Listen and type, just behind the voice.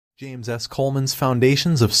James S. Coleman's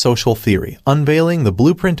Foundations of Social Theory, Unveiling the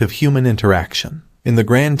Blueprint of Human Interaction. In the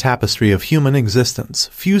grand tapestry of human existence,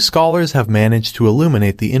 few scholars have managed to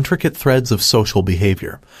illuminate the intricate threads of social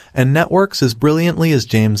behavior and networks as brilliantly as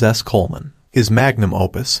James S. Coleman. His magnum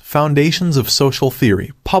opus, Foundations of Social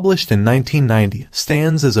Theory, published in 1990,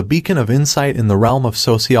 stands as a beacon of insight in the realm of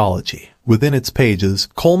sociology. Within its pages,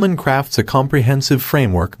 Coleman crafts a comprehensive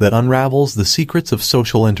framework that unravels the secrets of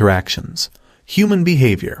social interactions, human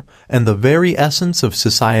behavior, and the very essence of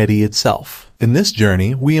society itself. In this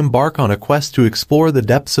journey, we embark on a quest to explore the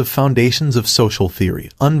depths of Foundations of Social Theory,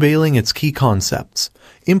 unveiling its key concepts,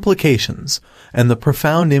 implications, and the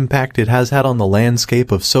profound impact it has had on the landscape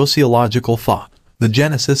of sociological thought. The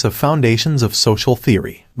genesis of Foundations of Social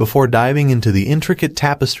Theory. Before diving into the intricate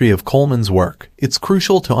tapestry of Coleman's work, it's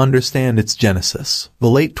crucial to understand its genesis. The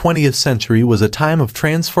late 20th century was a time of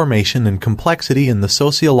transformation and complexity in the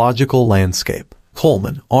sociological landscape.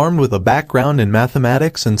 Coleman, armed with a background in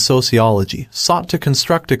mathematics and sociology, sought to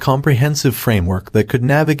construct a comprehensive framework that could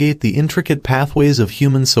navigate the intricate pathways of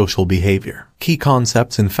human social behavior. Key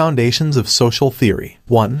concepts and foundations of social theory.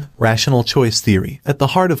 1. Rational choice theory. At the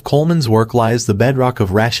heart of Coleman's work lies the bedrock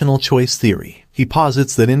of rational choice theory. He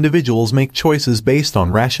posits that individuals make choices based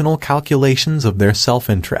on rational calculations of their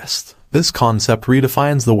self-interest. This concept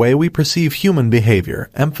redefines the way we perceive human behavior,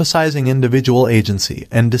 emphasizing individual agency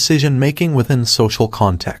and decision-making within social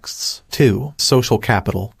contexts. 2. Social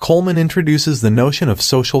capital. Coleman introduces the notion of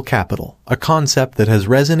social capital, a concept that has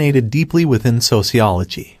resonated deeply within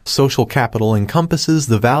sociology. Social capital encompasses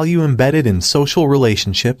the value embedded in social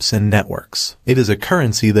relationships and networks. It is a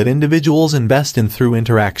currency that individuals invest in through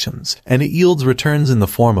interactions, and it yields returns in the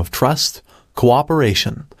form of trust,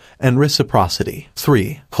 cooperation, and reciprocity.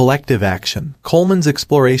 3. Collective action. Coleman's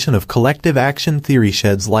exploration of collective action theory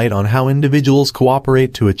sheds light on how individuals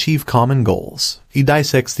cooperate to achieve common goals. He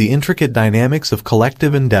dissects the intricate dynamics of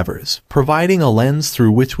collective endeavors, providing a lens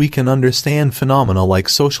through which we can understand phenomena like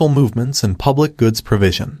social movements and public goods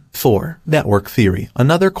provision. 4. Network theory.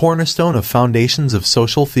 Another cornerstone of Foundations of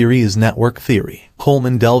Social Theory is network theory.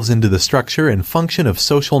 Coleman delves into the structure and function of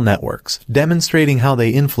social networks, demonstrating how they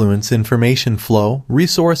influence information flow,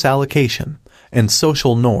 resource allocation, and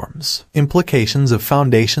social norms. Implications of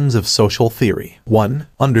Foundations of Social Theory. 1.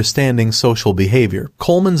 Understanding social behavior.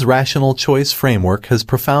 Coleman's rational choice framework has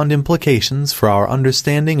profound implications for our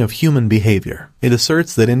understanding of human behavior. It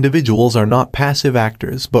asserts that individuals are not passive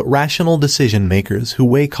actors but rational decision-makers who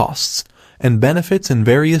weigh costs and benefits in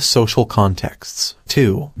various social contexts.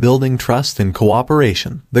 2. Building trust and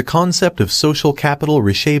cooperation. The concept of social capital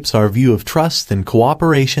reshapes our view of trust and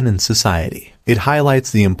cooperation in society. It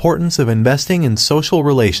highlights the importance of investing in social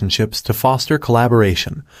relationships to foster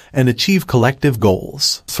collaboration and achieve collective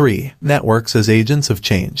goals. 3. Networks as agents of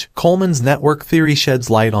change. Coleman's network theory sheds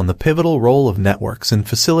light on the pivotal role of networks in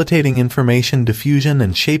facilitating information diffusion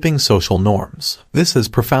and shaping social norms. This has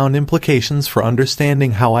profound implications for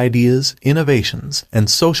understanding how ideas, innovations, and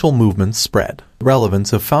social movements spread.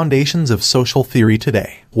 Relevance of Foundations of Social Theory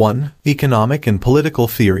today. 1. Economic and political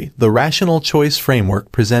theory. The rational choice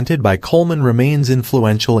framework presented by Coleman remains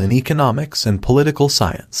influential in economics and political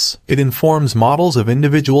science. It informs models of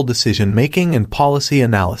individual decision-making and policy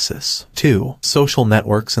analysis. 2. Social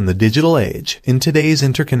networks in the digital age. In today's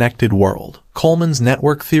interconnected world, Coleman's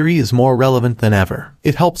network theory is more relevant than ever.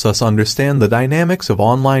 It helps us understand the dynamics of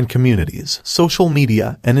online communities, social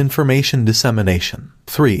media, and information dissemination.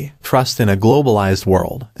 3. Trust in a globalized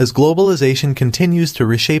world. As globalization continues to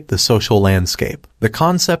reshape the social landscape, the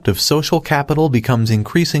concept of social capital becomes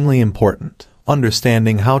increasingly important.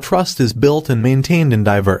 Understanding how trust is built and maintained in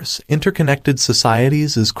diverse, interconnected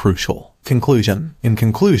societies is crucial. Conclusion. In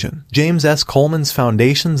conclusion, James S. Coleman's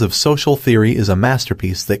Foundations of Social Theory is a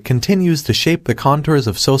masterpiece that continues to shape the contours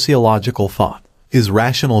of sociological thought. His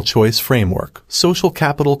rational choice framework, social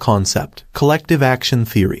capital concept, collective action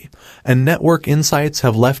theory, and network insights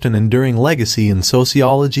have left an enduring legacy in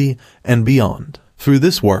sociology and beyond. Through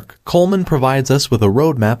this work, Coleman provides us with a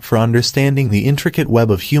roadmap for understanding the intricate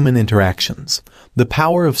web of human interactions, the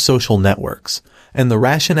power of social networks, and the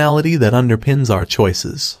rationality that underpins our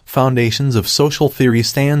choices. Foundations of Social Theory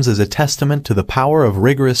stands as a testament to the power of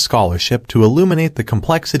rigorous scholarship to illuminate the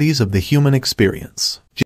complexities of the human experience.